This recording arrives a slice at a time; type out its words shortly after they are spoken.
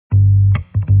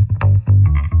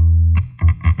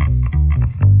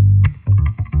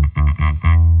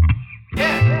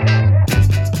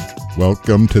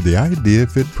Welcome to the Idea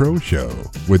Fit Pro Show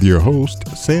with your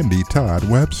host, Sandy Todd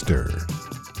Webster.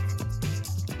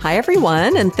 Hi,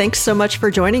 everyone, and thanks so much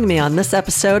for joining me on this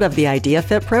episode of the Idea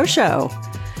Fit Pro Show.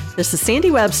 This is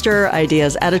Sandy Webster,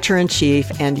 Idea's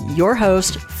Editor-in-Chief, and your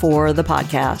host for the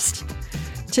podcast.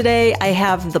 Today, I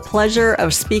have the pleasure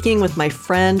of speaking with my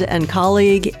friend and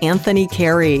colleague, Anthony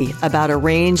Carey, about a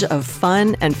range of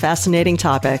fun and fascinating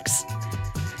topics.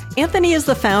 Anthony is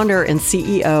the founder and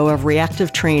CEO of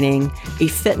Reactive Training, a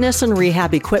fitness and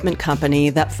rehab equipment company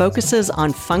that focuses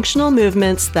on functional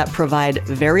movements that provide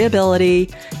variability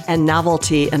and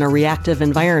novelty in a reactive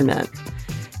environment.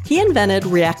 He invented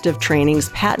Reactive Training's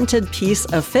patented piece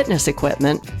of fitness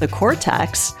equipment, the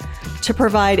Cortex, to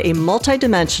provide a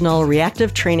multidimensional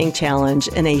reactive training challenge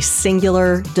in a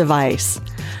singular device.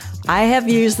 I have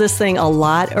used this thing a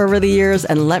lot over the years,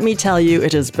 and let me tell you,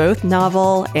 it is both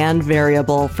novel and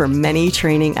variable for many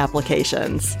training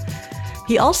applications.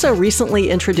 He also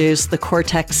recently introduced the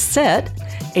Cortex Sit,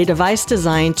 a device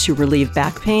designed to relieve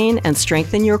back pain and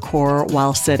strengthen your core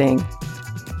while sitting.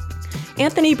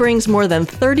 Anthony brings more than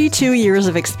 32 years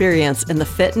of experience in the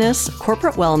fitness,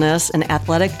 corporate wellness, and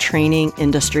athletic training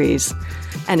industries,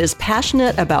 and is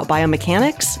passionate about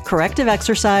biomechanics, corrective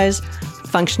exercise,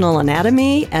 functional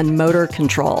anatomy, and motor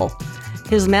control.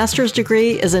 His master's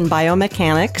degree is in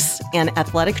biomechanics and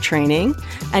athletic training,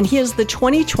 and he is the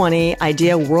 2020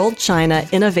 IDEA World China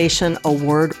Innovation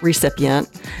Award recipient,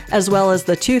 as well as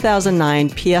the 2009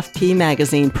 PFP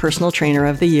Magazine Personal Trainer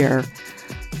of the Year.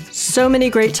 So many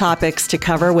great topics to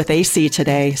cover with AC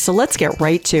today, so let's get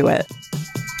right to it.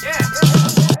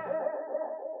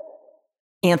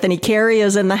 Anthony Carey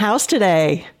is in the house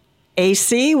today.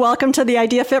 AC, welcome to the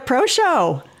Idea Fit Pro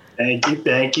Show. Thank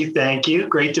you.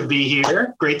 Great to be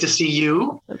here. Great to see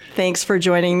you. Thanks for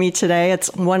joining me today.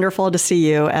 It's wonderful to see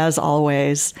you, as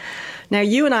always. Now,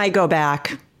 you and I go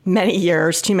back many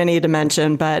years, too many to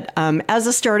mention, but as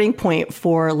a starting point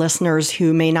for listeners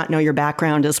who may not know your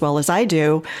background as well as I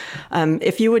do,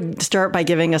 if you would start by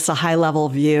giving us a high-level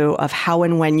view of how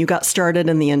and when you got started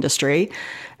in the industry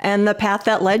and the path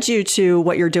that led you to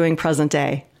what you're doing present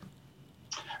day.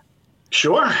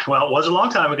 Sure. Well, it was a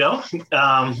long time ago.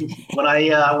 When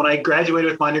I graduated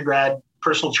with my undergrad,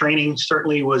 personal training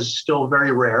certainly was still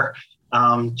very rare.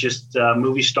 Just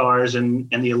movie stars and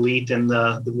the elite and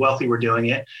the wealthy were doing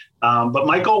it. But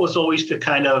my goal was always to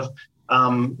kind of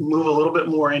move a little bit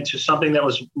more into something that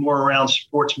was more around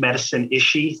sports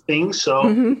medicine-ishy things. So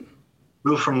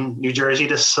moved from New Jersey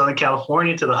to Southern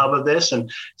California to the hub of this, and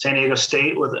San Diego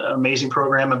State with an amazing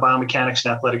program in biomechanics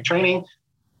and athletic training.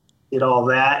 Did all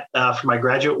that for my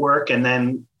graduate work, and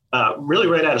then really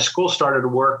right out of school started to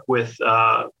work with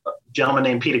a gentleman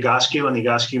named Pete Egoscue and the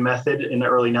Egoscue method in the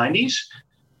early 90s.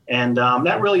 And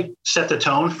that really set the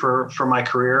tone for my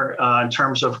career in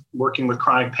terms of working with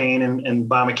chronic pain and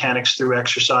biomechanics through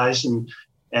exercise and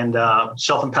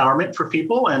self-empowerment for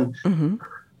people. And,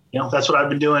 that's what I've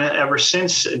been doing ever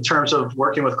since in terms of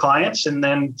working with clients, and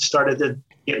then started to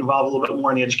get involved a little bit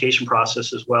more in the education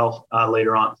process as well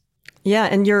later on. Yeah,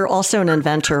 and you're also an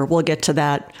inventor. We'll get to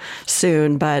that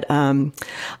soon. But,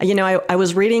 I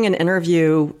was reading an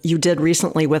interview you did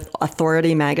recently with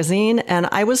Authority magazine, and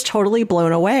I was totally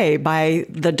blown away by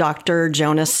the Dr.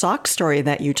 Jonas Salk story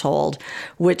that you told,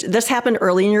 which this happened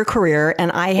early in your career,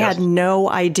 and I had no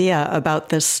idea about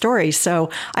this story. So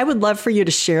I would love for you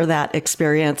to share that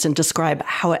experience and describe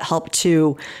how it helped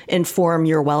to inform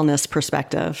your wellness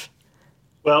perspective.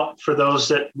 Well, for those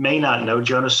that may not know,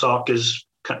 Jonas Salk is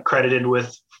credited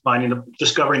with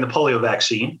discovering the polio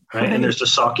vaccine, right? And there's the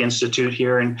Salk Institute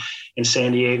here in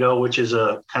San Diego, which is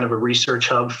a kind of a research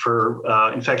hub for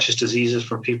infectious diseases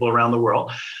for people around the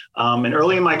world. And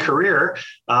early in my career,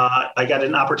 I got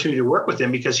an opportunity to work with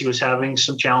him because he was having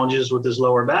some challenges with his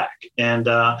lower back. And,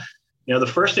 the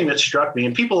first thing that struck me,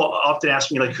 and people often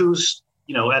ask me, like, who's,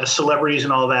 out of celebrities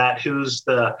and all that, who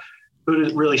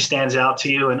really stands out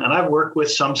to you? And I've worked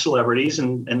with some celebrities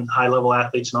and high-level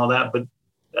athletes and all that, but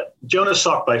Jonas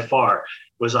Salk by far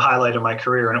was a highlight of my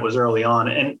career, and it was early on.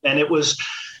 And it was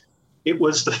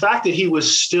the fact that he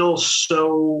was still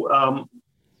so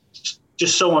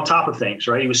just so on top of things,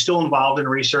 right? He was still involved in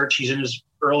research. He's in his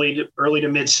early to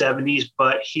mid 70s,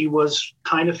 but he was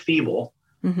kind of feeble,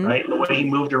 right? The way he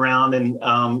moved around, and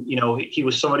he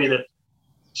was somebody that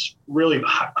really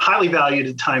highly valued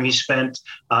the time he spent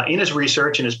in his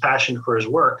research and his passion for his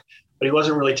work, but he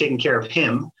wasn't really taking care of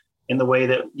him in the way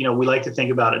that, we like to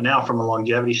think about it now from a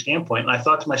longevity standpoint. And I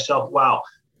thought to myself, wow,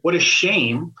 what a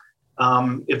shame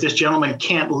if this gentleman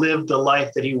can't live the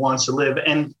life that he wants to live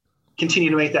and continue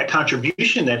to make that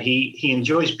contribution that he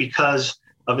enjoys because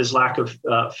of his lack of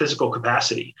physical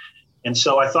capacity. And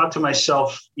so I thought to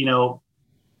myself,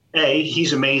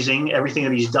 he's amazing. Everything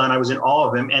that he's done, I was in awe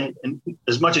of him. And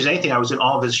as much as anything, I was in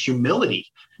awe of his humility.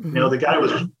 Mm-hmm. The guy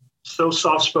was so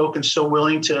soft-spoken, so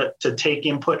willing to take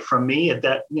input from me at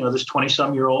that, this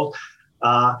 20-some-year-old.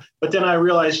 But then I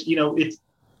realized,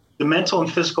 the mental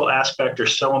and physical aspect are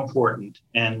so important.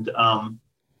 And,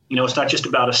 it's not just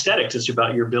about aesthetics. It's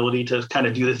about your ability to kind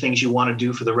of do the things you want to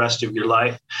do for the rest of your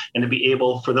life, and to be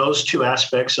able, for those two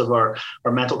aspects of our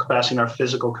mental capacity and our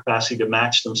physical capacity to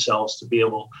match themselves, to be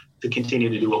able to continue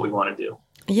to do what we want to do.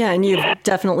 Yeah, and you've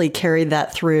definitely carried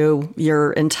that through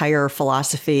your entire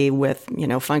philosophy with,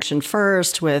 Function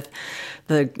First, with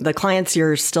the clients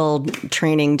you're still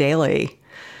training daily.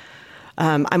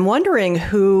 I'm wondering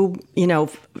who,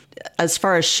 as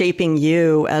far as shaping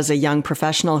you as a young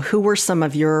professional, who were some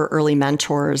of your early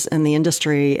mentors in the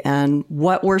industry, and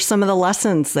what were some of the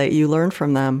lessons that you learned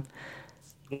from them?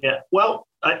 Yeah, well,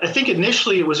 I think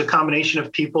initially it was a combination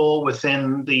of people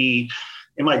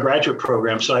in my graduate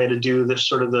program. So I had to do this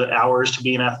sort of the hours to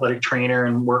be an athletic trainer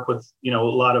and work with, a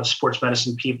lot of sports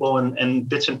medicine people, and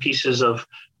bits and pieces of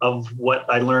what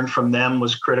I learned from them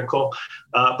was critical.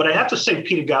 But I have to say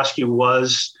Pete Egoscue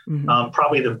was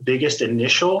probably the biggest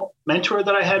initial mentor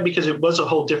that I had, because it was a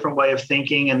whole different way of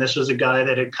thinking. And this was a guy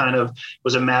that had kind of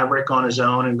was a maverick on his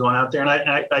own and going out there. And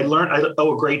I learned, I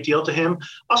owe a great deal to him.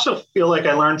 Also feel like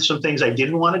I learned some things I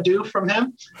didn't want to do from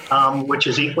him, which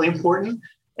is equally important.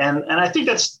 And I think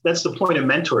that's the point of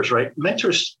mentors, right?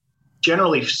 Mentors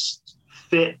generally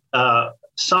fit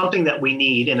something that we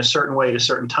need in a certain way at a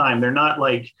certain time. They're not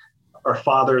like our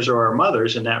fathers or our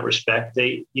mothers in that respect.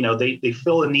 They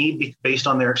fill a need based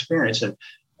on their experience.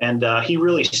 And he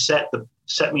really set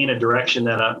me in a direction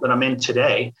that I'm in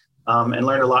today, and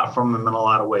learned a lot from him in a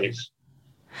lot of ways.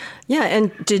 Yeah.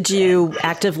 And did you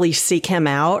actively seek him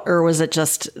out, or was it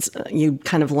just you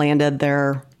kind of landed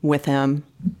there with him?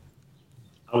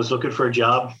 I was looking for a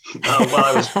job while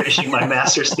I was finishing my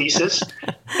master's thesis,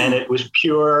 and it was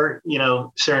pure,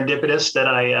 serendipitous that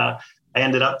I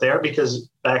ended up there, because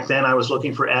back then I was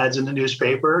looking for ads in the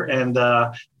newspaper, and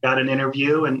got an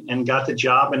interview and got the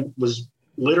job, and was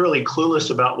literally clueless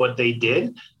about what they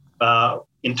did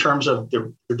in terms of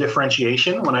the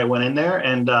differentiation when I went in there,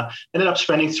 and ended up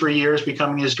spending 3 years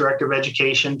becoming his director of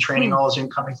education, training all his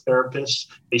incoming therapists.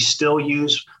 They still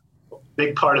use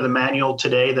big part of the manual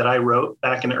today that I wrote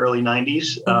back in the early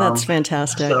 90s. That's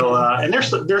fantastic. So, and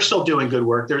they're still doing good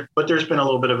work there, but there's been a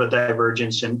little bit of a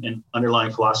divergence in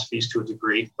underlying philosophies to a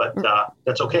degree, but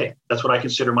that's okay. That's what I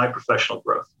consider my professional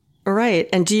growth. All right.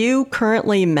 And do you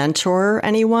currently mentor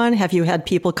anyone? Have you had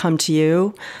people come to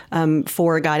you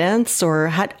for guidance, or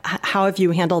how have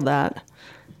you handled that?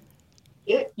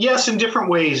 Yes, in different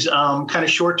ways, kind of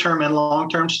short-term and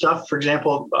long-term stuff. For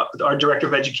example, our director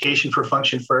of education for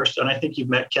Function First, and I think you've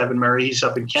met Kevin Murray. He's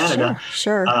up in Canada.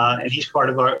 Sure. And he's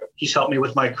he's helped me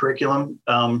with my curriculum,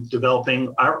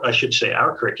 developing our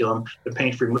curriculum, the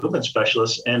Pain-Free Movement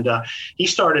Specialist. And he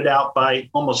started out by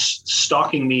almost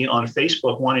stalking me on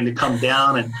Facebook, wanting to come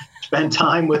down and spend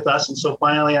time with us. And so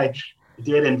finally I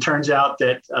did. And turns out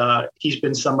that he's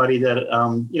been somebody that,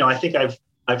 I think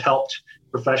I've helped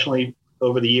professionally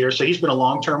over the years. So he's been a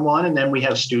long-term one. And then we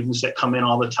have students that come in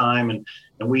all the time, and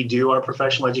we do our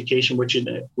professional education,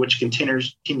 which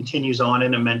continues on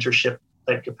in a mentorship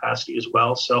type capacity as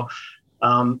well. So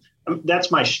that's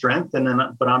my strength.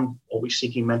 But I'm always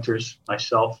seeking mentors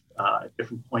myself at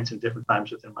different points and different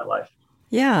times within my life.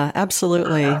 Yeah,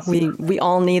 absolutely. We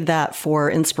all need that for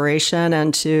inspiration,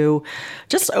 and to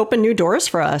just open new doors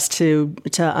for us to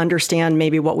understand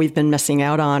maybe what we've been missing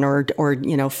out on, or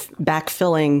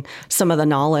backfilling some of the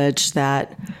knowledge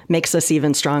that makes us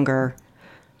even stronger.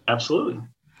 Absolutely.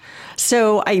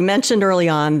 So I mentioned early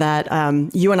on that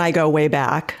you and I go way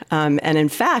back. And in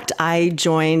fact, I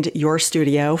joined your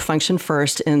studio, Function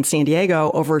First, in San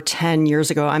Diego over 10 years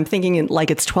ago. I'm thinking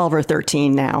like it's 12 or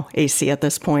 13 now, AC at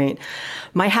this point.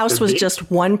 My house was just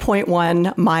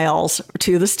 1.1 miles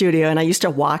to the studio, and I used to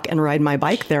walk and ride my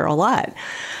bike there a lot.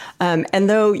 And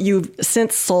though you've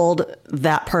since sold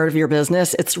that part of your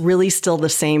business, it's really still the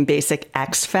same basic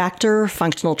X Factor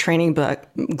functional training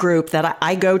group that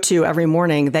I go to every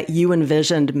morning that you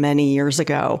envisioned many years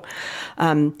ago.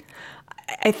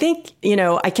 I think,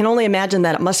 I can only imagine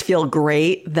that it must feel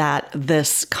great that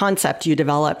this concept you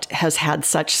developed has had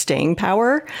such staying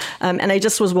power. And I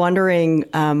just was wondering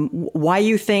why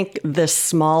you think this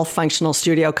small functional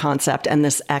studio concept and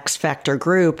this X Factor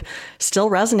group still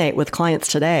resonate with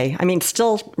clients today. I mean,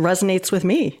 still resonates with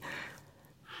me.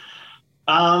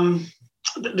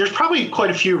 There's probably quite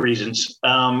a few reasons.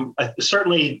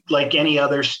 Certainly, like any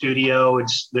other studio,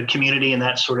 it's the community and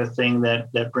that sort of thing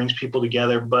that brings people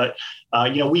together. But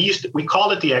we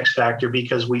called it the X Factor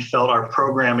because we felt our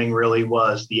programming really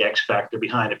was the X Factor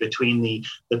behind it. Between the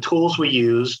tools we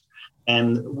used,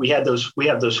 and we have those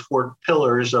 4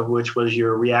 pillars, of which was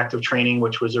your reactive training,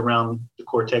 which was around the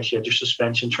cortex. You had your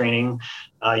suspension training.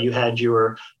 You had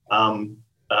your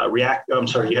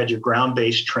you had your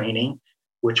ground-based training,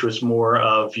 which was more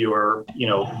of your,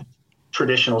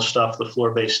 traditional stuff, the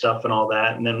floor-based stuff and all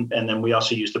that. And then we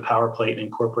also used the power plate and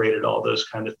incorporated all those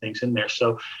kind of things in there.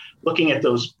 So looking at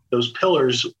those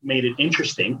pillars made it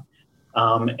interesting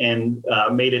and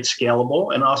made it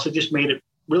scalable, and also just made it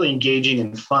really engaging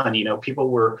and fun.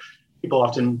 People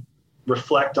often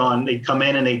reflect on, they'd come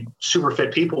in and they super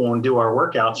fit people and do our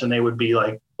workouts, and they would be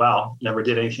like, wow, never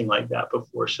did anything like that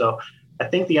before. So I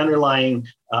think the underlying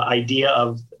idea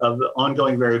of the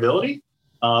ongoing variability,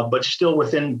 but still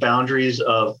within boundaries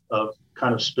of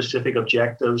kind of specific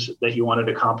objectives that you wanted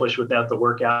to accomplish without the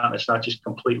workout, and it's not just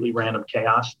completely random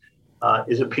chaos,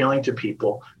 is appealing to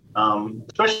people,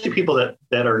 especially people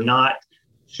that are not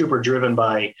super driven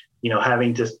by,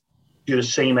 having to do the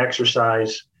same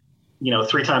exercise,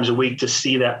 3 times a week to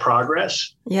see that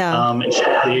progress. Yeah. And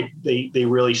so they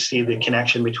really see the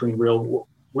connection between real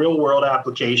world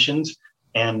applications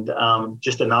and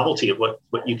just the novelty of what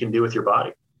you can do with your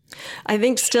body. I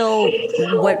think still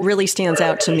what really stands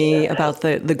out to me about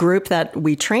the group that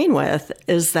we train with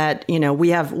is that, we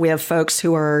have folks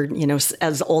who are,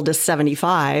 as old as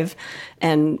 75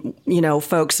 and,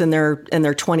 folks in their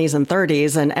 20s and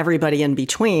 30s and everybody in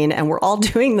between. And we're all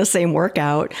doing the same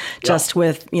workout, just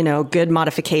with, good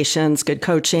modifications, good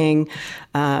coaching.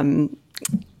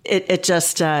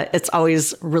 It's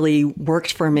always really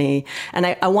worked for me. And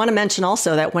I want to mention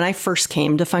also that when I first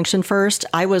came to Function First,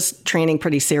 I was training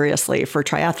pretty seriously for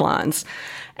triathlons.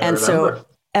 And so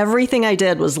everything I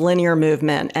did was linear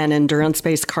movement and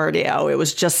endurance-based cardio. It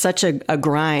was just such a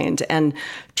grind. And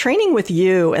training with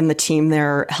you and the team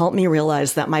there helped me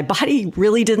realize that my body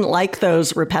really didn't like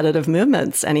those repetitive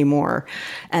movements anymore.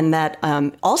 And that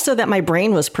also that my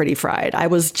brain was pretty fried. I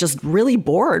was just really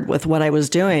bored with what I was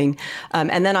doing.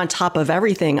 And then on top of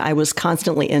everything, I was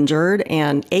constantly injured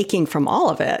and aching from all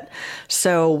of it.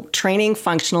 So training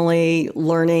functionally,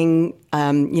 learning,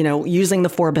 using the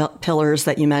 4 pillars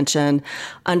that you mentioned,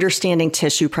 understanding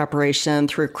tissue preparation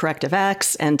through Corrective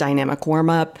X and dynamic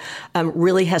warm-up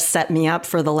really has set me up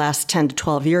for the last 10 to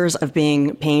 12 years of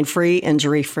being pain-free,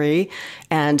 injury-free.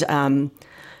 And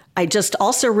I just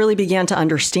also really began to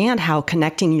understand how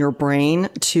connecting your brain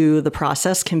to the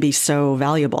process can be so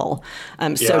valuable.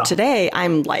 So today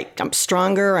I'm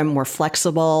stronger, I'm more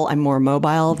flexible, I'm more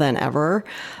mobile than ever.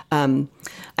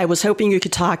 I was hoping you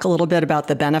could talk a little bit about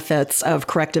the benefits of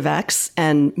Corrective X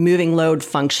and moving load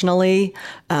functionally,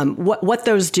 what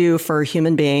those do for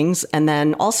human beings, and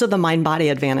then also the mind-body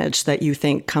advantage that you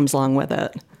think comes along with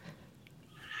it.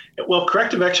 Well,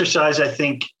 corrective exercise, I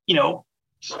think,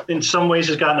 in some ways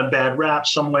has gotten a bad rap.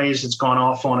 Some ways it's gone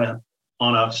off on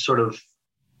a sort of,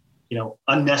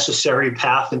 unnecessary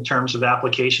path in terms of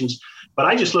applications. But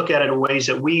I just look at it in ways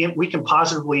that we can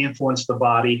positively influence the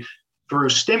body through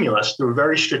stimulus, through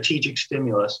very strategic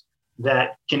stimulus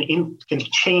that can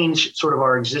change sort of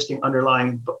our existing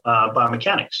underlying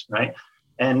biomechanics, right?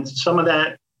 And some of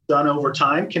that done over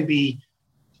time can be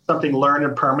something learned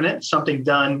and permanent. Something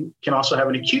done can also have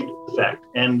an acute effect.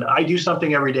 And I do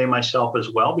something every day myself as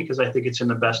well, because I think it's in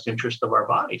the best interest of our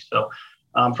body. So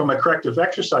from a corrective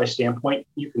exercise standpoint,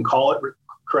 you can call it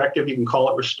corrective, you can call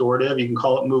it restorative, you can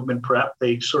call it movement prep.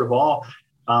 They sort of all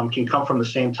can come from the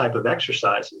same type of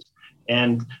exercises.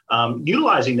 And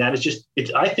utilizing that is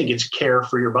I think it's care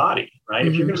for your body, right?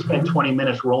 Mm-hmm. If you're going to spend 20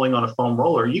 minutes rolling on a foam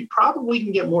roller, you probably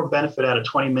can get more benefit out of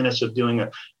 20 minutes of doing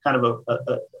a kind of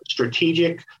a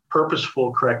strategic,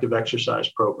 purposeful corrective exercise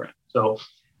program. So,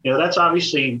 that's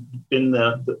obviously been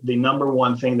the number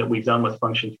one thing that we've done with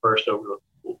Function First over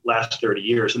the last 30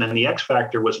 years. And then the X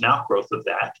Factor was an outgrowth of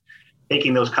that,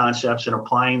 taking those concepts and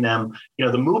applying them,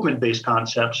 the movement-based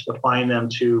concepts, applying them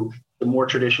to the more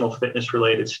traditional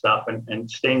fitness-related stuff,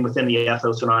 and staying within the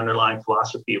ethos and underlying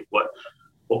philosophy of what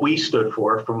we stood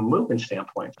for from a movement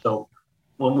standpoint. So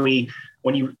when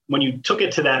you took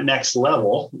it to that next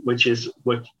level, which is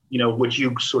what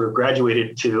you sort of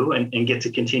graduated to and get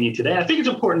to continue today, I think it's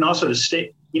important also to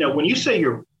stay, when you say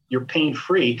you're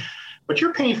pain-free, but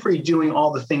you're pain-free doing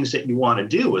all the things that you want to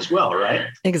do as well, right?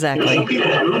 Exactly. Some people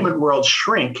in the movement world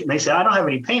shrink and they say, I don't have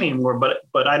any pain anymore,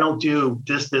 but I don't do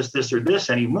this, or this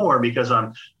anymore because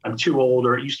I'm too old,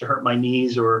 or it used to hurt my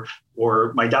knees, or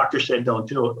my doctor said don't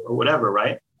do it, or whatever,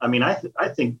 right? I mean, I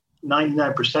think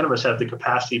 99% of us have the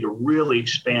capacity to really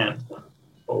expand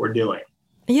what we're doing.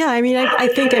 Yeah, I mean, I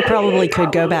think I probably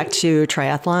could go back to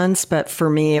triathlons, but for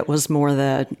me, it was more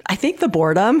I think the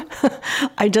boredom.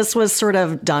 I just was sort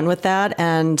of done with that.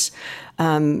 And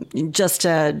just,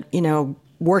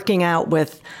 working out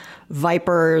with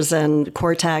Vipers and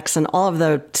Cortex and all of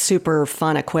the super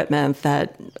fun equipment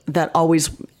that always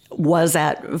was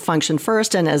at Function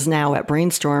First and is now at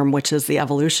Brainstorm, which is the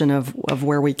evolution of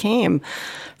where we came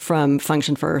from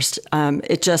Function First.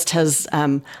 It just has...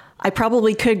 I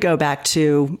probably could go back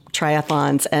to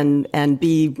triathlons and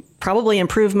be probably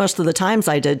improve most of the times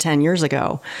I did 10 years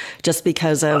ago, just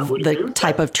because of the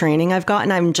type of training I've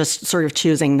gotten. I'm just sort of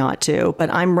choosing not to,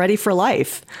 but I'm ready for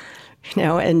life,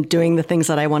 and doing the things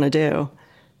that I want to do.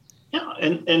 Yeah.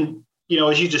 And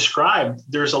as you described,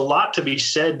 there's a lot to be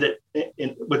said that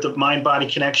with the mind-body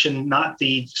connection, not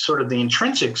the sort of the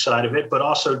intrinsic side of it, but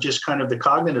also just kind of the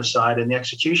cognitive side and the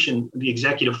execution, the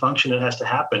executive function that has to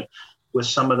happen with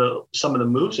some of the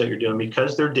moves that you're doing,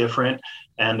 because they're different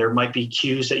and there might be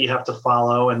cues that you have to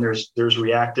follow, and there's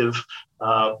reactive,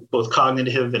 both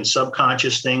cognitive and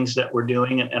subconscious things that we're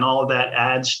doing, and all of that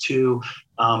adds to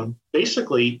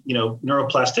basically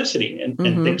neuroplasticity and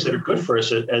things that are good for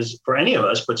us as for any of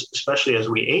us, but especially as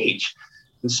we age.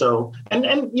 And so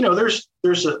and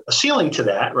there's a ceiling to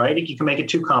that, right? You can make it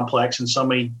too complex, and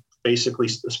somebody basically,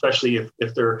 especially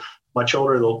if they're much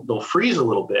older, they'll freeze a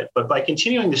little bit. But by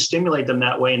continuing to stimulate them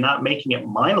that way and not making it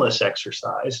mindless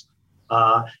exercise,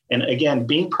 and again,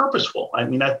 being purposeful. I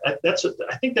mean, I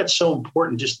think that's so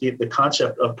important. Just the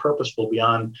concept of purposeful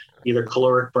beyond either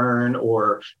caloric burn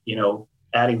or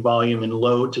adding volume and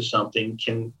load to something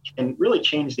can really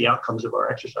change the outcomes of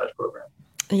our exercise program.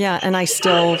 Yeah, and I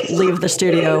still leave the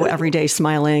studio every day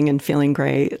smiling and feeling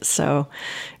great. So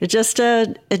it just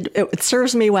it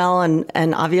serves me well,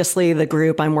 and obviously the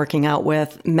group I'm working out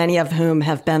with, many of whom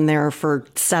have been there for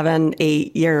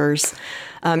 7-8 years,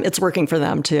 it's working for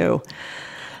them too.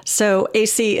 So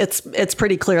AC, it's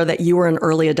pretty clear that you were an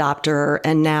early adopter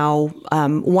and now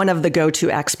one of the go-to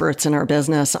experts in our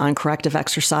business on corrective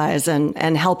exercise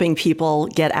and helping people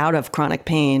get out of chronic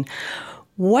pain.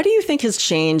 What do you think has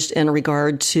changed in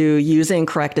regard to using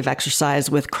corrective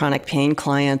exercise with chronic pain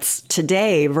clients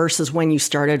today versus when you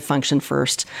started Function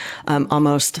First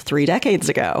almost 3 decades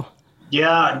ago?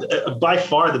 Yeah, by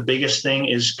far the biggest thing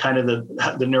is kind of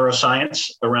the neuroscience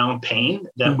around pain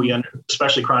that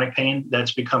especially chronic pain,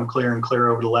 that's become clearer and clearer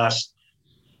over the last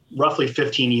roughly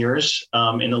 15 years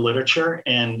in the literature,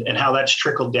 and how that's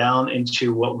trickled down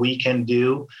into what we can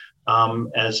do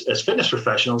as fitness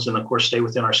professionals, and of course stay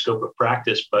within our scope of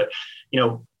practice. But,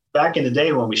 back in the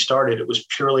day when we started, it was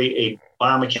purely a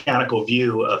biomechanical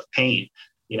view of pain.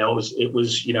 It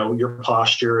was your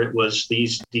posture. It was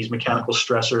these mechanical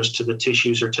stressors to the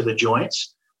tissues or to the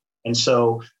joints. And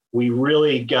so we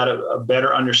really got a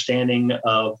better understanding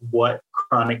of what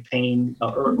chronic pain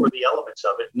or the elements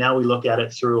of it. Now we look at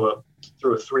it through a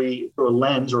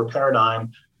lens or a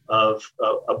paradigm of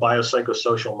a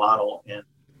biopsychosocial model. And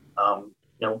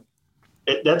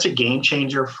that's a game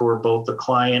changer for both the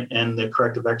client and the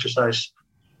corrective exercise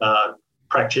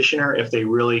practitioner if they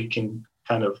really can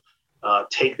kind of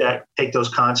take those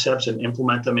concepts and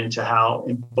implement them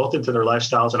both into their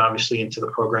lifestyles and obviously into the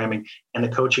programming and the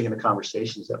coaching and the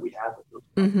conversations that we have with them.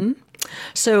 Mm-hmm.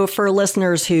 So for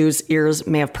listeners whose ears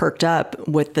may have perked up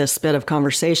with this bit of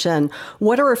conversation,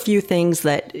 what are a few things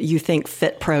that you think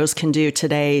Fit Pros can do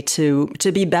today to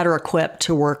be better equipped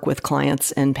to work with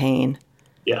clients in pain?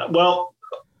 Yeah, well,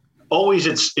 always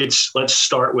it's let's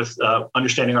start with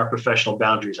understanding our professional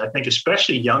boundaries. I think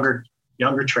especially younger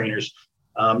trainers,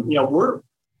 we're,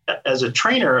 as a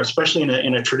trainer, especially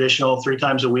in a traditional 3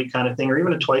 times a week kind of thing, or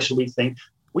even a twice a week thing,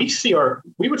 we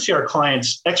would see our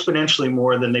clients exponentially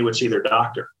more than they would see their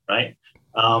doctor, right?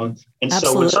 And Absolutely.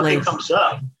 So when something comes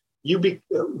up,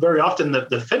 very often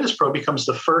the fitness pro becomes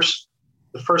the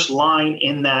first line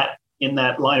in that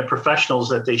line of professionals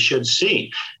that they should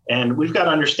see. And we've got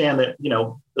to understand that,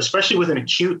 especially with an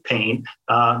acute pain,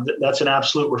 that's an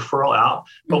absolute referral out.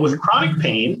 But with chronic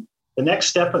pain, the next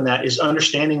step in that is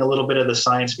understanding a little bit of the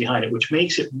science behind it, which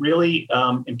makes it really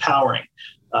empowering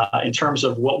in terms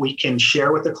of what we can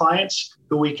share with the clients,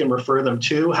 who we can refer them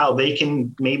to, how they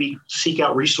can maybe seek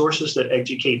out resources that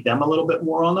educate them a little bit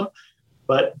more on them.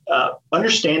 But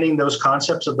understanding those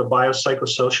concepts of the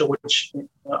biopsychosocial, which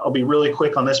I'll be really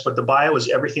quick on this, but the bio is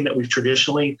everything that we've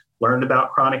traditionally learned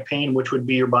about chronic pain, which would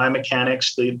be your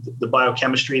biomechanics, the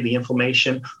biochemistry, the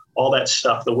inflammation, all that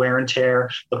stuff, the wear and tear,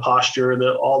 the posture,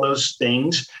 all those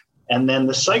things. And then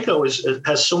the psycho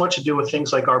has so much to do with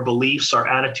things like our beliefs, our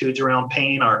attitudes around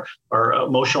pain, our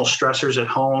emotional stressors at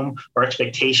home, our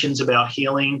expectations about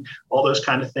healing, all those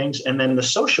kind of things. And then the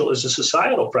social is the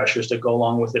societal pressures that go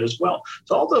along with it as well.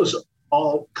 So all those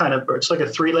it's like a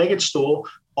three-legged stool.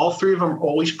 All three of them are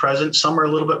always present. Some are a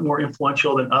little bit more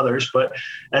influential than others. But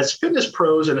as fitness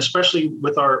pros, and especially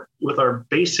with our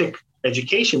basic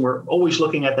education, we're always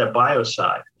looking at that bio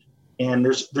side. And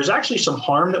there's actually some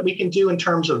harm that we can do in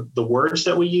terms of the words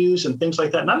that we use and things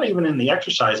like that, not even in the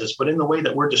exercises, but in the way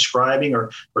that we're describing or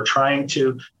trying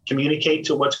to communicate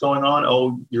to what's going on.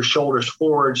 Oh, your shoulder's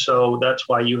forward, so that's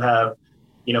why you have,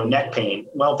 neck pain.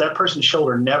 Well, that person's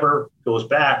shoulder never goes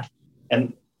back,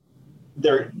 and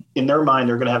in their mind,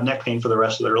 they're going to have neck pain for the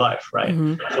rest of their life, right?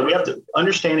 Mm-hmm. So we have to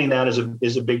understanding that is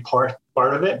a big part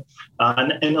of it,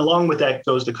 and along with that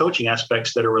goes the coaching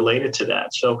aspects that are related to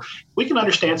that. So we can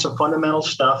understand some fundamental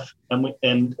stuff, and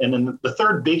then the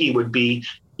third biggie would be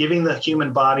giving the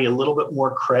human body a little bit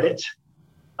more credit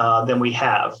than we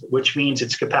have, which means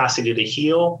its capacity to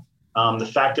heal. The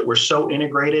fact that we're so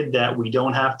integrated that we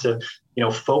don't have to,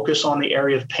 focus on the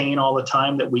area of pain all the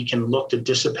time, that we can look to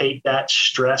dissipate that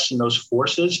stress and those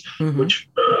forces, mm-hmm. which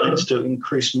leads to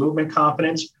increased movement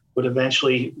confidence, but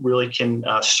eventually really can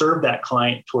serve that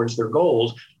client towards their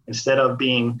goals instead of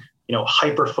being,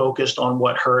 hyper focused on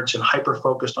what hurts and hyper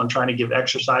focused on trying to give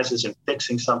exercises and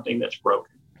fixing something that's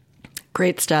broken.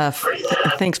 Great stuff.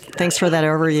 Thanks for that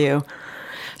overview.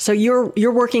 So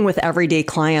you're working with everyday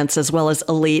clients as well as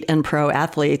elite and pro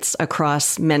athletes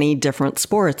across many different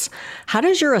sports. How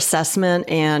does your assessment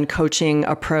and coaching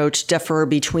approach differ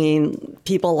between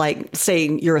people like,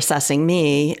 say, you're assessing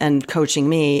me and coaching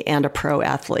me and a pro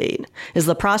athlete? Is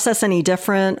the process any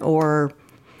different, or?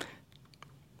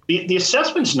 The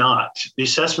assessment's not. The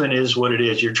assessment is what it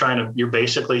is. You're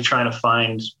basically trying to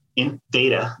find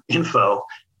info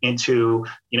into,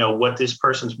 what this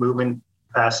person's movement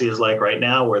capacity is like right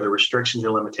now, where the restrictions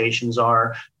or limitations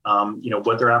are,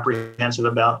 what they're apprehensive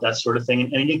about, that sort of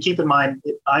thing. And you keep in mind,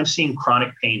 I'm seeing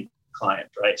chronic pain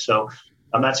clients, right? So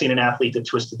I'm not seeing an athlete that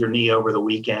twisted their knee over the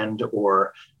weekend,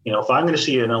 or, if I'm going to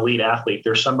see an elite athlete,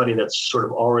 there's somebody that's sort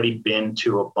of already been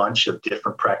to a bunch of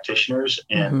different practitioners.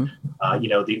 And,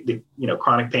 mm-hmm.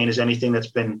 Chronic pain is anything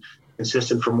that's been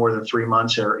consistent for more than 3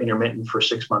 months or intermittent for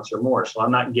 6 months or more. So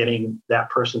I'm not getting that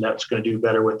person that's going to do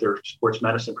better with their sports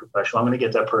medicine professional. I'm going to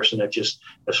get that person that just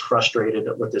is frustrated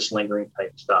with this lingering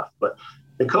type stuff. But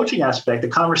the coaching aspect, the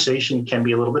conversation can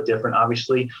be a little bit different.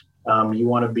 Obviously, you don't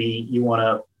want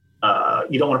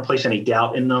to place any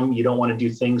doubt in them. You don't want to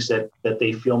do things that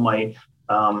they feel might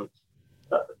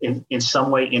in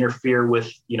some way interfere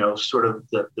with, sort of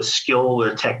the skill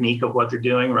or technique of what they're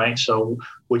doing, right? So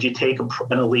would you take an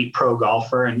elite pro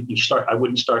golfer and I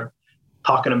wouldn't start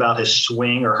talking about his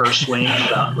swing or her swing,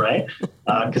 right?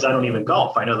 Because I don't even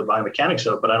golf. I know the biomechanics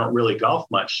of it, but I don't really golf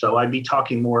much. So I'd be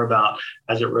talking more about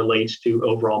as it relates to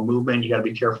overall movement. You got to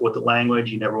be careful with the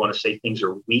language. You never want to say things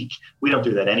are weak. We don't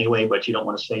do that anyway, but you don't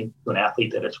want to say to an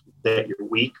athlete that you're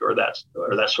weak or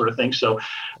that sort of thing. So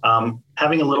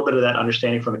having a little bit of that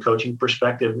understanding from the coaching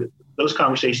perspective, those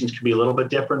conversations can be a little bit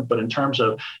different, but in terms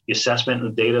of the assessment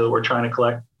and the data that we're trying to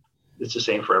collect, it's the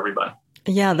same for everybody.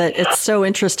 Yeah, that it's so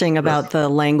interesting about the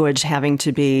language having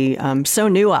to be so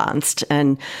nuanced,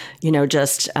 and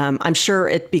I'm sure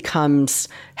it becomes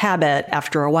habit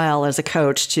after a while as a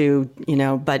coach to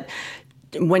but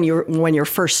when you're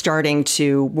first starting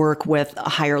to work with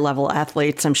higher level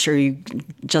athletes, I'm sure you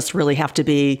just really have to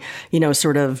be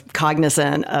sort of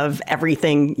cognizant of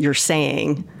everything you're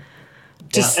saying.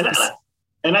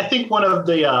 And I think one of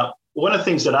the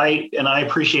things that I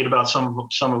appreciate about some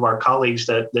of our colleagues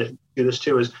that do this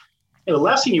too is, the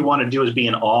last thing you want to do is be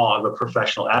in awe of a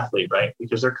professional athlete, right?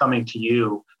 Because they're coming to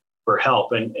you for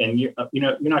help, and you're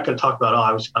not going to talk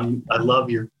about, I love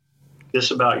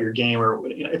this about your game, or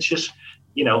it's just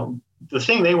the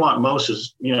thing they want most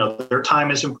is their time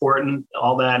is important,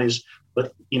 all that is,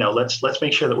 but let's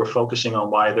make sure that we're focusing on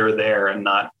why they're there and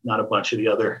not a bunch of the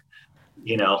other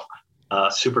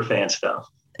super fan stuff.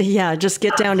 Yeah, just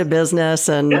get down to business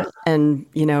and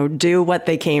do what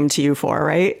they came to you for,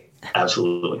 right?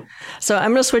 Absolutely. So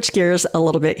I'm going to switch gears a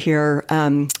little bit here.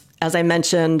 As I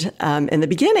mentioned in the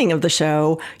beginning of the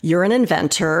show, you're an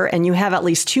inventor and you have at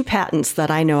least 2 patents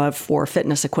that I know of for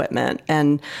fitness equipment.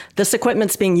 And this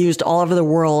equipment's being used all over the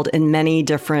world in many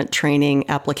different training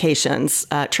applications,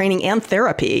 training and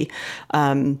therapy.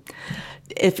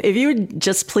 If you would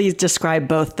just please describe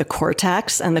both the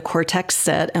Cortex and the Cortex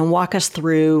Sit and walk us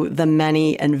through the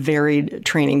many and varied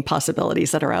training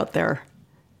possibilities that are out there.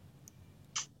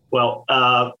 Well,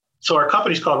 so our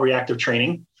company's called Reactive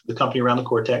Training, the company around the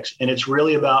Cortex, and it's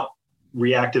really about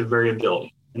reactive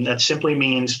variability. And that simply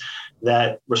means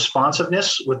that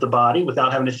responsiveness with the body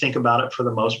without having to think about it for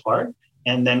the most part,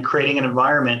 and then creating an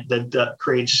environment that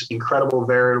creates incredible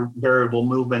variable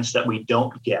movements that we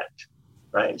don't get,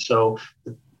 right? So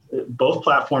both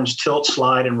platforms tilt,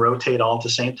 slide, and rotate all at the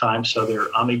same time. So they're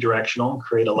omnidirectional and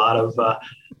create a lot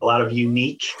of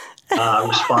unique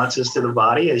responses to the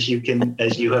body, as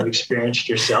you have experienced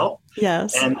yourself.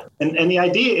 Yes. And the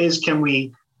idea is, can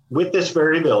we, with this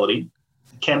variability,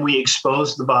 can we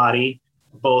expose the body,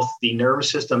 both the nervous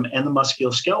system and the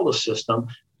musculoskeletal system,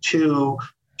 to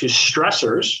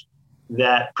stressors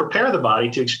that prepare the body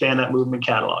to expand that movement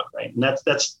catalog, right? And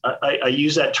I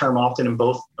use that term often in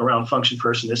both around function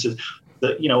first. And this is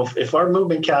if our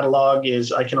movement catalog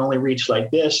is, I can only reach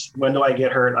like this, when do I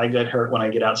get hurt? I get hurt when I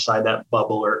get outside that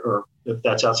bubble, or if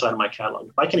that's outside of my catalog.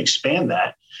 If I can expand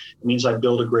that, it means I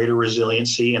build a greater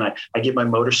resiliency, and I give my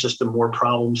motor system more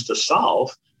problems to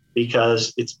solve,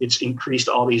 because it's increased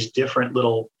all these different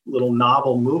little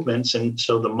novel movements. And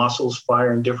so the muscles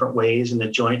fire in different ways, and the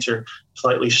joints are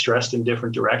slightly stressed in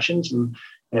different directions. And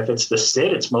if it's the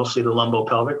sit, it's mostly the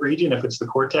lumbopelvic region. If it's the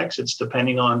cortex, it's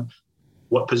depending on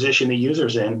what position the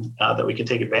user's in, that we can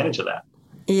take advantage of that.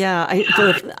 Yeah,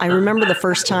 I remember the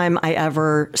first time I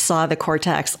ever saw the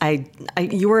cortex.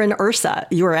 You were in Ursa.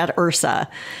 You were at Ursa,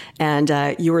 and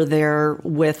you were there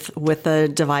with the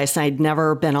device. I'd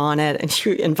never been on it, and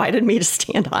you invited me to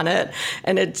stand on it.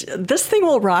 And this thing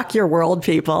will rock your world,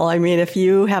 people. I mean, if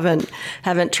you haven't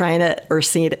tried it or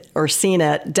seen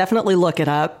it, definitely look it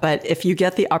up. But if you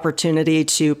get the opportunity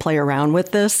to play around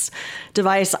with this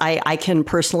device, I can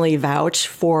personally vouch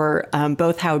for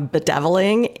both how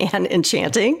bedeviling and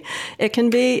enchanting it can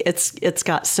be. It's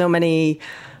got so much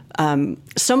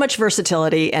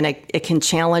versatility, and it can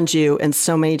challenge you in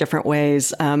so many different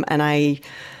ways. And I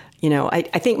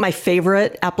think my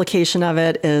favorite application of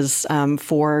it is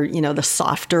for, the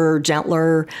softer,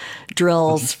 gentler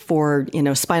drills for,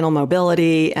 spinal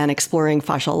mobility and exploring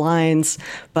fascial lines.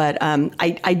 But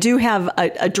I do have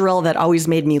a drill that always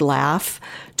made me laugh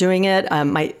doing it.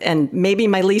 And maybe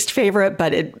my least favorite,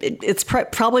 but it's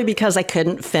probably because I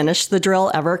couldn't finish the drill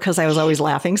ever, because I was always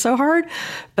laughing so hard.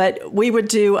 But we would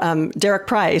do, Derek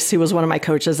Price, who was one of my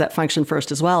coaches at Function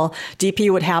First as well,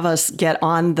 DP would have us get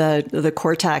on the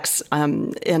cortex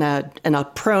in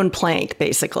a prone plank,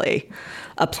 basically.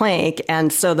 A plank,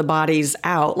 and so the body's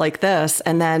out like this,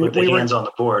 and then with the hands on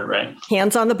the board, right?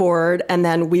 Hands on the board, and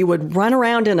then we would run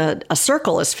around in a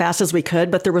circle as fast as we could.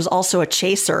 But there was also a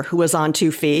chaser who was on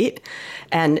 2 feet,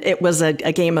 and it was a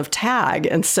game of tag.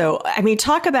 And so,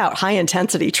 talk about high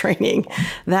intensity training.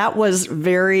 That was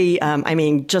very,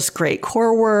 just great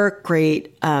core work,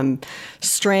 great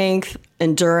strength,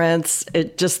 endurance.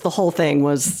 The whole thing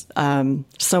was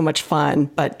so much fun,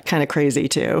 but kind of crazy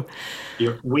too.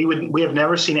 We have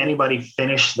never seen anybody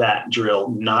finish that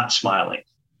drill not smiling.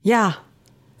 Yeah,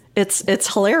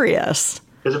 it's hilarious.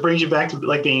 Because it brings you back to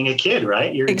like being a kid,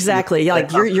 right? Exactly.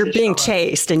 You're being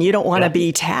chased, and you don't want to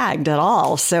be tagged at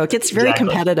all. So it gets very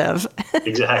competitive.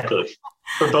 Exactly.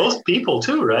 For both people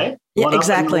too, right? Yeah,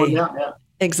 exactly.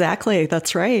 Exactly.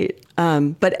 That's right.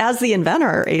 But as the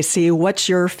inventor, AC, what's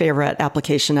your favorite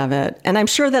application of it? And I'm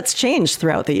sure that's changed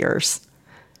throughout the years.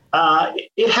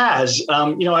 It has.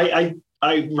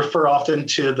 I refer often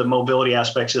to the mobility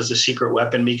aspects as the secret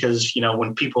weapon, because,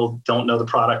 when people don't know the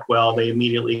product well, they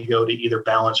immediately go to either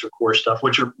balance or core stuff,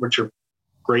 which are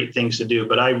great things to do.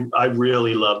 But I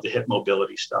really love the hip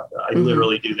mobility stuff. I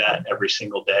literally do that every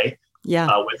single day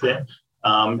with it.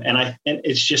 And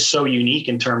it's just so unique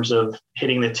in terms of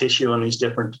hitting the tissue on these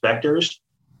different vectors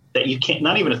that you can't,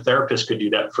 not even a therapist could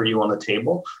do that for you on the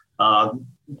table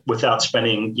without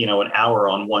spending, an hour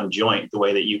on one joint, the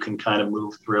way that you can kind of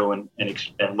move through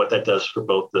and what that does for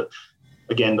both the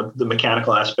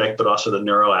mechanical aspect, but also the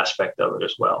neuro aspect of it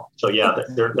as well. So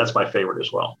that's my favorite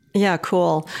as well. Yeah,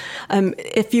 cool.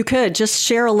 If you could just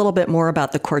share a little bit more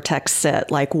about the Cortex Sit,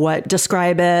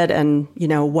 describe it and,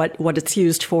 what it's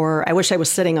used for. I wish I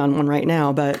was sitting on one right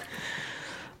now, but.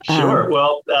 Sure.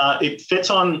 Well, it fits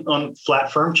on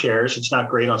flat, firm chairs. It's not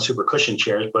great on super cushion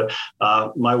chairs, but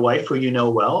my wife, who you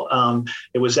know well,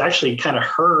 it was actually kind of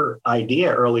her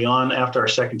idea early on after our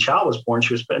second child was born.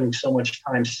 She was spending so much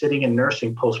time sitting and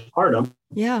nursing postpartum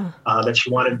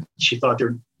that she thought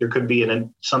there could be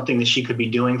something that she could be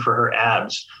doing for her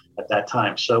abs at that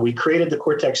time. So we created the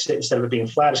Cortex Sit. Instead of it being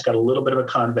flat, it's got a little bit of a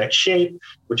convex shape,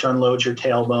 which unloads your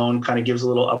tailbone, kind of gives a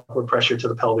little upward pressure to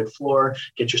the pelvic floor,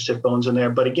 get your sit bones in there.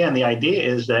 But again, the idea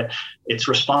is that it's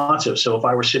responsive. So if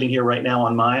I were sitting here right now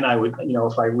on mine, I would,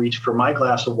 if I reached for my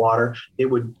glass of water, it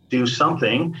would do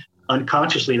something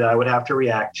unconsciously that I would have to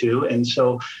react to. And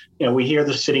so, we hear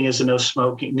the sitting is the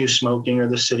new smoking or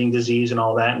the sitting disease and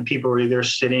all that. And people are either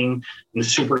sitting in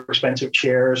super expensive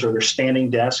chairs or they're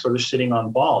standing desks or they're sitting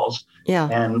on balls. Yeah.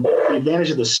 And the advantage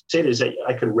of the sit is that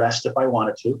I could rest if I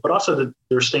wanted to, but also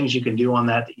there's things you can do on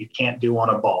that you can't do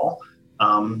on a ball.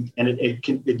 And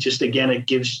it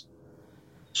gives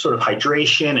sort of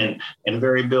hydration and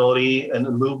variability and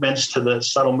the movements to the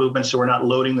subtle movements. So we're not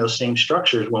loading those same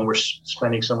structures when we're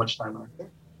spending so much time on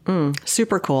it.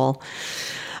 Super cool.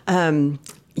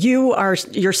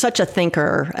 You're such a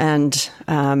thinker, and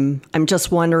I'm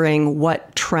just wondering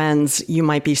what trends you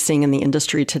might be seeing in the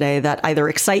industry today that either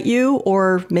excite you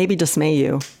or maybe dismay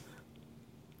you.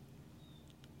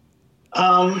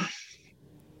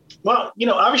 Well,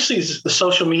 obviously the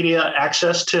social media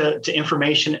access to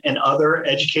information and other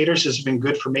educators has been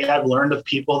good for me. I've learned of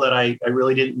people that I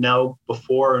really didn't know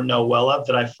before or know well of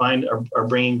that I find are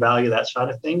bringing value to that side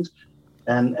of things.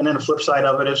 And then the flip side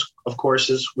of it is, of course,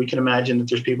 is we can imagine that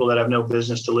there's people that have no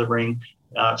business delivering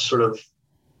sort of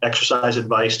exercise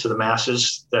advice to the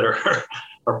masses that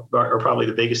are probably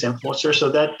the biggest influencer. So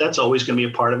that's always going to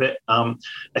be a part of it. I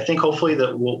think hopefully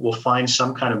that we'll find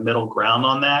some kind of middle ground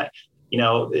on that.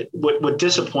 What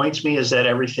disappoints me is that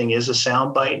everything is a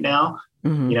soundbite now.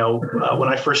 Mm-hmm. When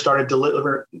I first started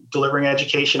delivering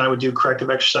education, I would do corrective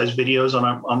exercise videos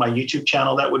on my YouTube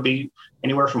channel that would be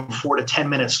anywhere from 4 to 10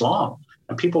 minutes long.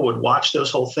 And people would watch those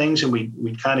whole things, and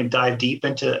we'd kind of dive deep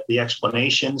into the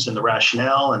explanations and the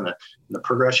rationale and the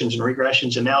progressions and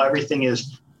regressions. And now everything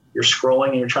is you're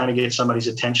scrolling and you're trying to get somebody's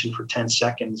attention for 10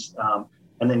 seconds,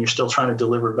 and then you're still trying to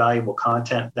deliver valuable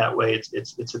content that way.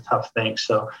 It's a tough thing.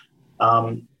 So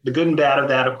the good and bad of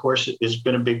that, of course, has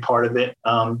been a big part of it.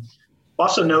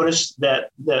 Also noticed that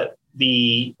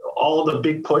all the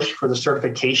big push for the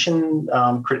certification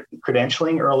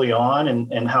credentialing early on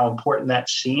and how important that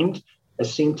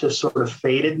has seemed to sort of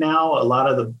faded now. A lot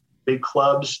of the big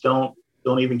clubs don't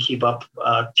even keep up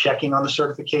checking on the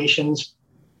certifications.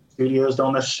 Studios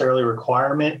don't necessarily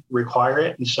require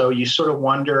it. And so you sort of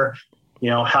wonder,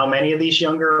 how many of these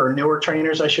younger or newer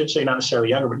trainers, I should say, not necessarily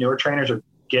younger, but newer trainers are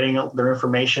getting their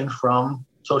information from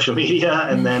social media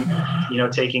and then,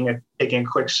 taking a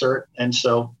quick cert. And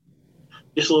so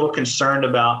just a little concerned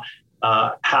about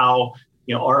how,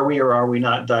 are we or are we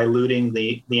not diluting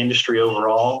the industry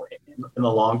overall in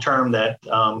the long term, that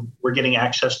we're getting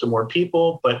access to more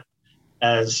people, but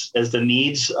as the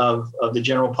needs of the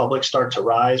general public start to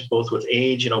rise, both with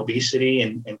age and obesity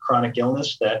and chronic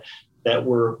illness, that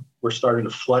we're starting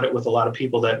to flood it with a lot of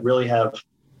people that really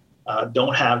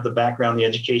don't have the background, the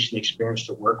education, the experience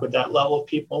to work with that level of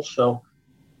people. So,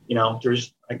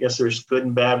 there's good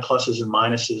and bad, pluses and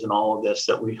minuses in all of this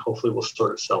that we hopefully will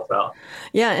sort itself out.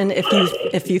 Yeah. And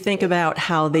if you think about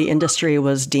how the industry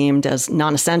was deemed as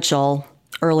non-essential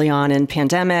early on in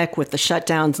pandemic with the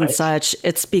shutdowns and such,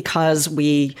 it's because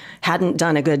we hadn't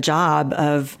done a good job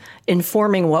of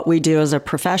informing what we do as a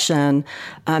profession.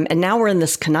 And now we're in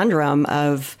this conundrum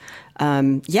of,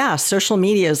 social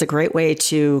media is a great way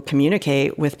to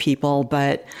communicate with people,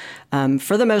 but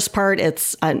for the most part,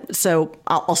 it's so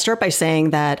I'll start by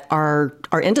saying that our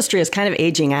industry is kind of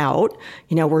aging out.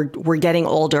 We're getting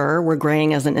older, we're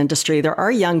graying as an industry. There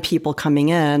are young people coming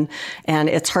in, and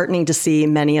it's heartening to see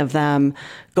many of them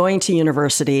going to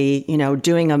university,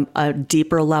 doing a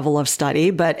deeper level of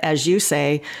study. But as you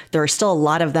say, there are still a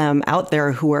lot of them out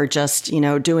there who are just,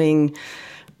 doing,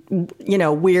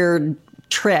 weird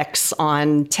tricks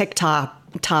on TikTok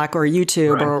or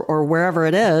YouTube, right, or wherever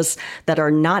it is, that are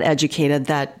not educated,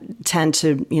 that tend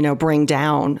to, bring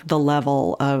down the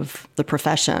level of the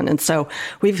profession. And so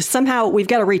we've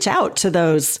got to reach out to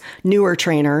those newer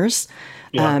trainers,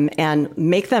 and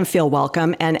make them feel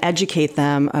welcome and educate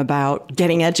them about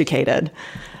getting educated.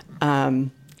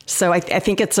 So I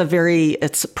think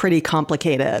it's pretty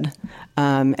complicated.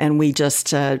 And we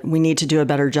need to do a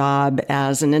better job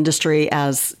as an industry,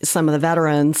 as some of the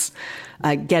veterans,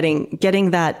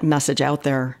 getting that message out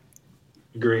there.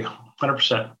 Agree,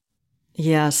 100%.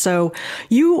 Yeah. So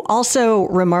you also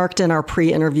remarked in our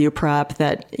pre-interview prep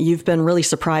that you've been really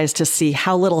surprised to see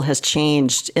how little has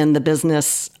changed in the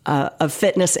business of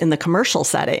fitness in the commercial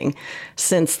setting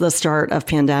since the start of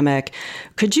pandemic.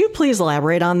 Could you please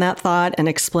elaborate on that thought and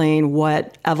explain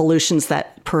what evolutions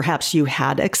that perhaps you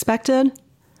had expected?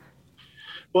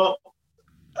 Well,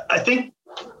 I think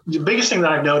the biggest thing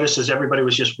that I've noticed is everybody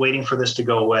was just waiting for this to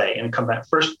go away and come back.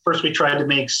 First we tried to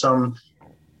make some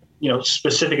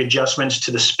specific adjustments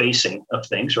to the spacing of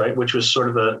things, right? Which was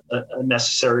sort of a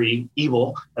necessary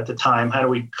evil at the time. How do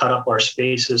we cut up our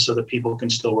spaces so that people can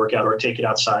still work out or take it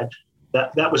outside?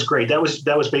 that was great. That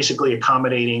was basically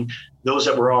accommodating those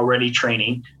that were already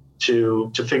training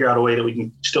to figure out a way that we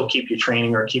can still keep you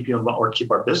training or keep you involved or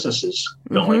keep our businesses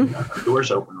going, our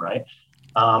doors open, right?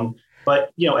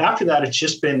 But after that, it's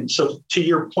just been, so to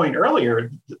your point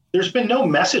earlier, there's been no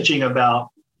messaging about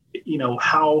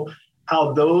how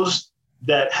those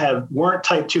that weren't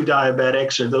type 2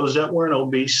 diabetics or those that weren't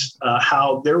obese,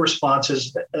 how their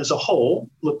responses as a whole,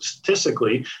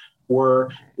 statistically,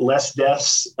 were less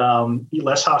deaths,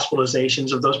 less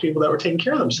hospitalizations of those people that were taking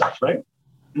care of themselves, right?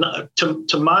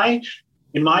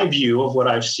 In my view of what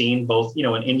I've seen, both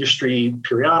in industry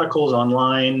periodicals,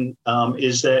 online,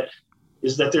 is that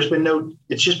there's been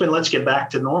it's just been, let's get back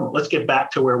to normal. Let's get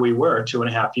back to where we were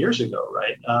 2.5 years ago,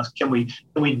 right? Can we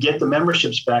get the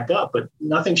memberships back up? But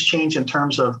nothing's changed in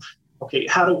terms of, okay,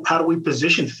 how do we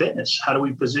position fitness? How do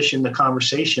we position the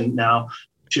conversation now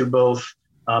to both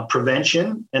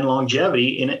prevention and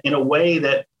longevity in a way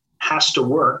that has to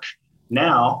work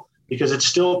now, because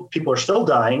people are still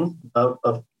dying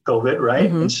of COVID, right?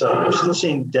 And so we're still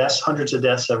seeing deaths, hundreds of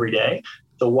deaths every day.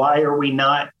 So why are we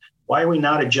not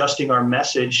adjusting our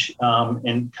message,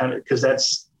 and kind of, because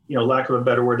that's, lack of a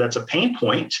better word, that's a pain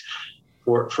point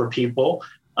for people.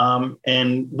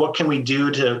 And what can we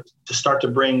do to start to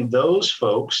bring those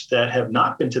folks that have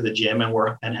not been to the gym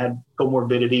and had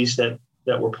comorbidities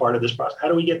that were part of this process? How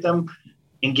do we get them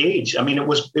engaged? I mean, it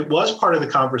was part of the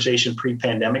conversation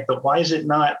pre-pandemic, but why is it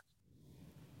not,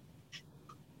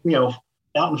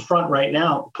 out in front right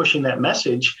now, pushing that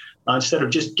message instead of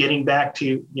just getting back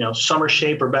to, summer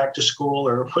shape or back to school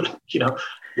or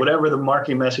whatever the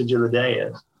marketing message of the day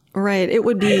is. Right. It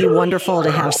would be wonderful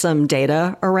to have some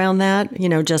data around that.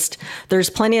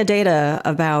 There's plenty of data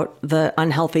about the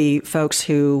unhealthy folks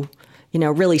who,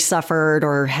 really suffered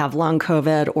or have long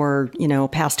COVID or,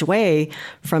 passed away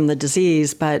from the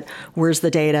disease. But where's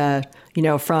the data,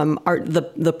 from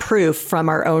the proof from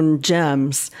our own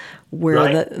gyms, where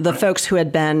right. the folks who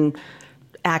had been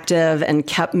active and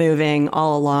kept moving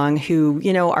all along, who,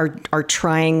 are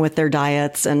trying with their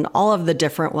diets and all of the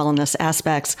different wellness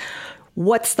aspects.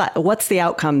 What's the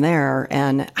outcome there,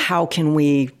 and how can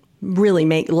we really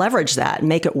leverage that and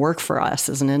make it work for us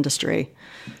as an industry?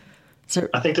 So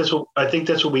I think that's what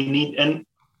we need. And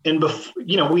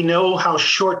we know how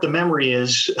short the memory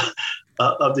is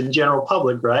of the general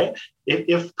public, right?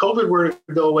 If COVID were to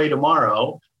go away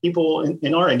tomorrow, people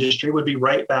in our industry would be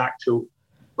right back to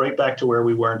where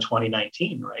we were in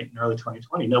 2019, right? In early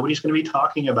 2020. Nobody's going to be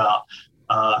talking about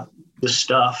the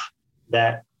stuff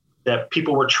that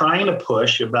people were trying to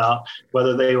push about,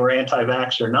 whether they were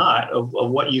anti-vax or not, of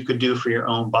what you could do for your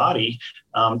own body,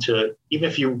 to, even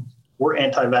if you were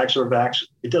anti-vax or vax,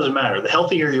 it doesn't matter. The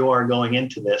healthier you are going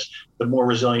into this, the more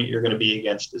resilient you're going to be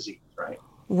against disease, right?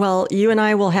 Well, you and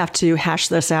I will have to hash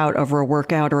this out over a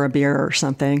workout or a beer or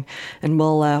something, and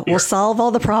we'll solve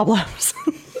all the problems,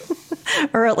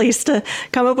 or at least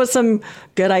come up with some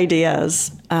good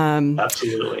ideas.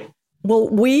 Absolutely. Well,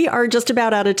 we are just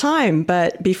about out of time,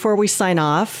 but before we sign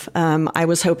off, I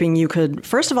was hoping you could,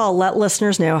 first of all, let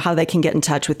listeners know how they can get in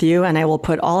touch with you, and I will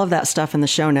put all of that stuff in the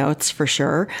show notes for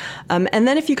sure. And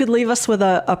then if you could leave us with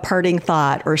a parting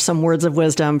thought or some words of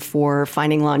wisdom for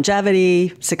finding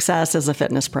longevity, success as a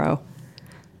fitness pro.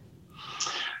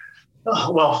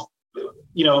 Well,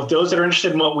 those that are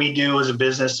interested in what we do as a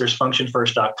business, there's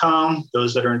functionfirst.com.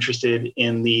 Those that are interested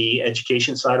in the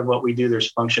education side of what we do,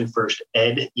 there's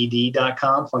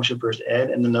functionfirst.com, Function First Ed.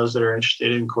 And then those that are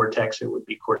interested in Cortex, it would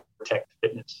be Cortex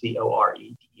Fitness,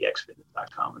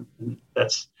 COREDEX.com. And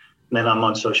then I'm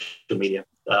on social media.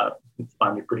 You can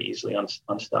find me pretty easily on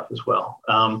stuff as well.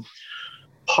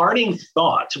 Parting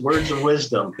thoughts, words of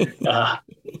wisdom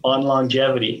on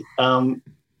longevity.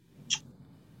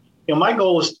 My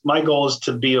goal is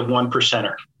to be a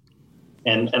 1%er,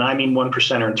 and I mean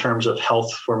 1%er in terms of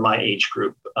health for my age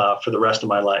group for the rest of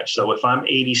my life. So if I'm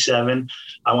 87,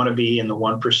 I want to be in the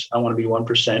 1%. I want to be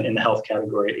 1% in the health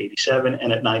category at 87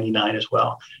 and at 99 as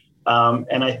well.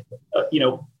 And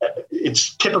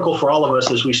it's typical for all of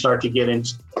us as we start to get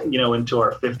into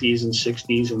our 50s and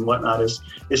 60s and whatnot is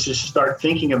to start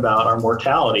thinking about our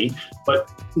mortality. But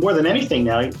more than anything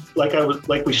now, like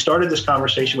we started this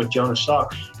conversation with Jonas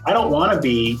Salk, I don't want to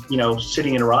be,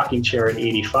 sitting in a rocking chair at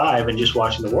 85 and just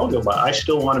watching the world go by. I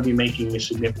still want to be making a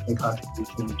significant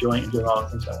contribution and doing all the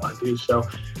things I want to do. So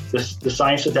the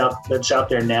science that's out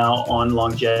there now on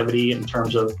longevity in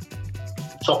terms of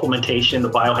supplementation, the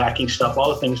biohacking stuff,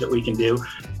 all the things that we can do.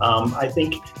 I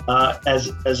think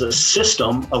as a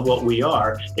system of what we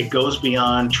are, it goes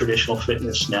beyond traditional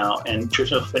fitness now. And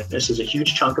traditional fitness is a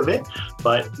huge chunk of it,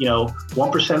 but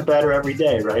 1% better every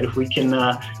day, right? If we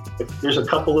can if there's a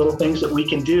couple little things that we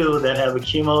can do that have a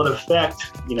cumulative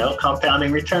effect,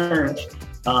 compounding returns,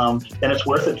 then it's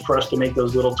worth it for us to make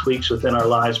those little tweaks within our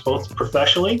lives, both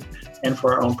professionally and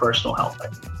for our own personal health.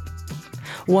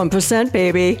 1%,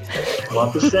 baby.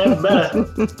 1% better.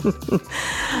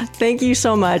 Thank you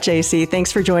so much, AC.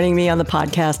 Thanks for joining me on the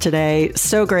podcast today.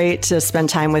 So great to spend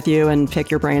time with you and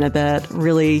pick your brain a bit.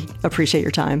 Really appreciate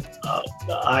your time.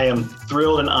 I am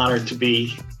thrilled and honored to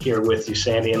be here with you,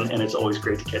 Sandy, and it's always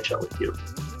great to catch up with you.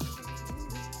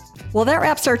 Well, that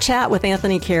wraps our chat with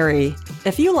Anthony Carey.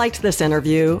 If you liked this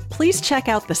interview, please check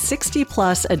out the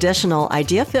 60-plus additional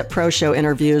IdeaFit Pro Show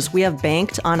interviews we have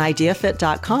banked on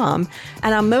IdeaFit.com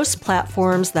and on most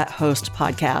platforms that host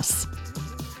podcasts.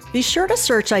 Be sure to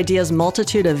search Idea's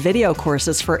multitude of video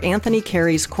courses for Anthony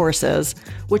Carey's courses,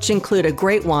 which include a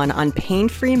great one on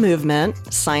pain-free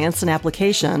movement, science and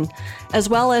application, as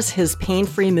well as his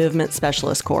pain-free movement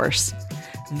specialist course.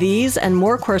 These and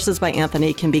more courses by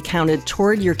Anthony can be counted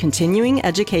toward your continuing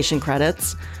education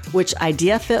credits, which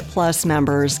IdeaFit Plus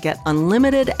members get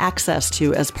unlimited access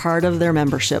to as part of their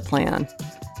membership plan.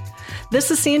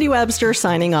 This is Sandy Webster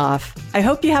signing off. I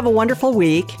hope you have a wonderful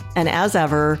week, and as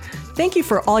ever, thank you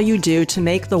for all you do to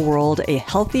make the world a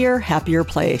healthier, happier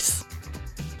place.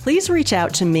 Please reach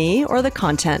out to me or the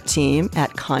content team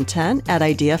at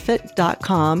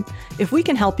content@ideafit.com if we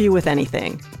can help you with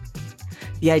anything.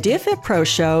 The IdeaFit Pro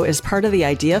Show is part of the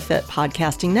IdeaFit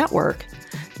Podcasting Network.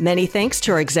 Many thanks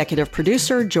to our executive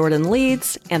producer, Jordan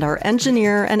Leeds, and our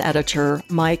engineer and editor,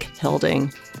 Mike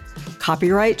Hilding.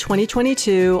 Copyright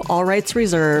 2022, all rights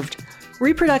reserved.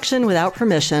 Reproduction without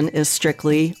permission is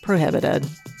strictly prohibited.